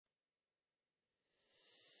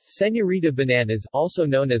Señorita bananas, also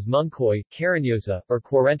known as mungkoy, carinyosa, or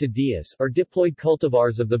 40 dias, are diploid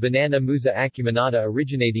cultivars of the banana Musa acuminata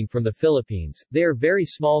originating from the Philippines. They are very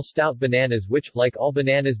small stout bananas which, like all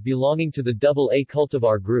bananas belonging to the AA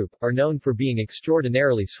cultivar group, are known for being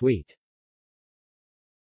extraordinarily sweet.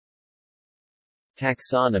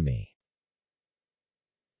 Taxonomy.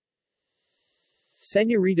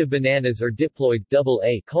 Señorita bananas are diploid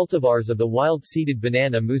AA cultivars of the wild-seeded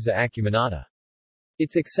banana Musa acuminata.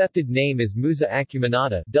 Its accepted name is Musa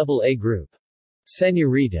acuminata, AA group.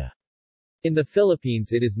 Señorita. In the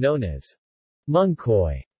Philippines it is known as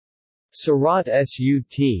mungkoy, Surat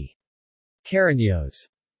Sut, Cariños,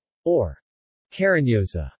 or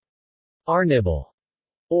Carinyosa, Arnibal,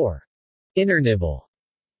 or Inernibal.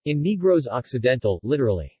 In Negros Occidental,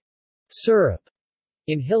 literally, syrup,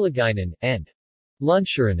 in Hiligaynon, and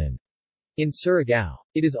Luncharanon, in Surigao.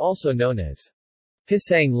 It is also known as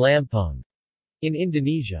Pisang Lampung. In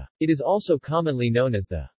Indonesia, it is also commonly known as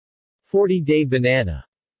the 40-day banana,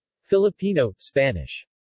 Filipino, Spanish,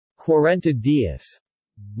 40 dias,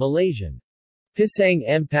 Malaysian, Pisang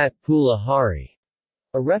Empat Pula Hari,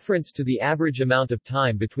 a reference to the average amount of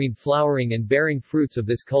time between flowering and bearing fruits of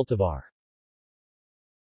this cultivar.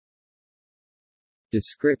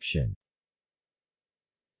 Description.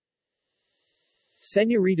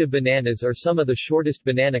 Señorita bananas are some of the shortest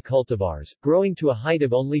banana cultivars, growing to a height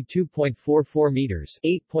of only 2.44 meters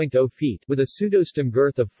 (8.0 feet) with a pseudostem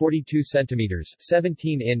girth of 42 centimeters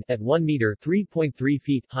 (17 in) at 1 meter (3.3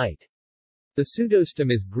 feet) height. The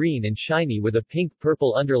pseudostem is green and shiny with a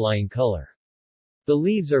pink-purple underlying color. The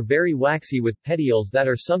leaves are very waxy with petioles that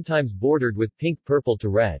are sometimes bordered with pink-purple to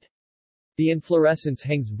red. The inflorescence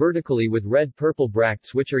hangs vertically with red-purple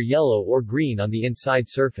bracts which are yellow or green on the inside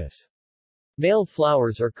surface. Male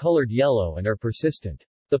flowers are colored yellow and are persistent.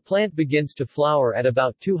 The plant begins to flower at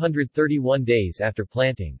about 231 days after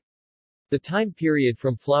planting. The time period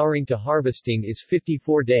from flowering to harvesting is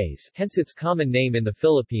 54 days, hence its common name in the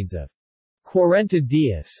Philippines of 40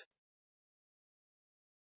 dias.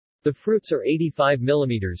 The fruits are 85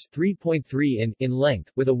 mm 3.3 in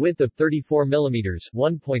length, with a width of 34 mm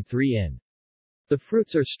 1.3 in. The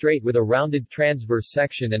fruits are straight with a rounded transverse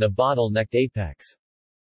section and a bottle-necked apex.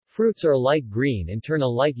 Fruits are light green and turn a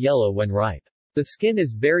light yellow when ripe. The skin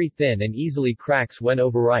is very thin and easily cracks when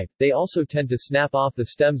overripe. They also tend to snap off the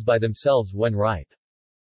stems by themselves when ripe.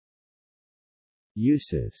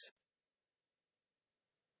 Uses.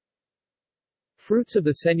 Fruits of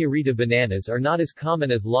the Señorita bananas are not as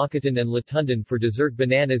common as Locatan and Latundan for dessert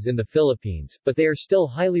bananas in the Philippines, but they are still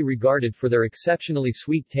highly regarded for their exceptionally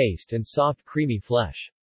sweet taste and soft creamy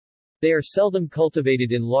flesh. They are seldom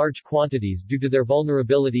cultivated in large quantities due to their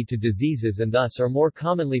vulnerability to diseases and thus are more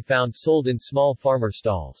commonly found sold in small farmer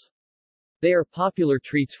stalls. They are popular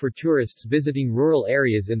treats for tourists visiting rural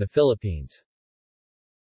areas in the Philippines.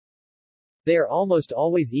 They are almost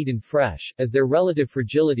always eaten fresh, as their relative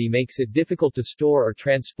fragility makes it difficult to store or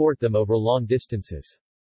transport them over long distances.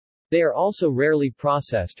 They are also rarely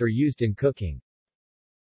processed or used in cooking.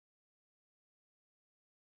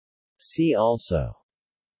 See also: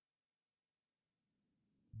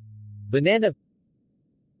 Banana,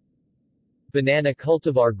 Banana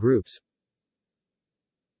cultivar groups,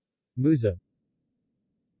 Musa,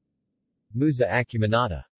 Musa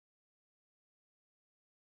acuminata.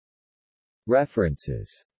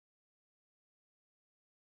 References.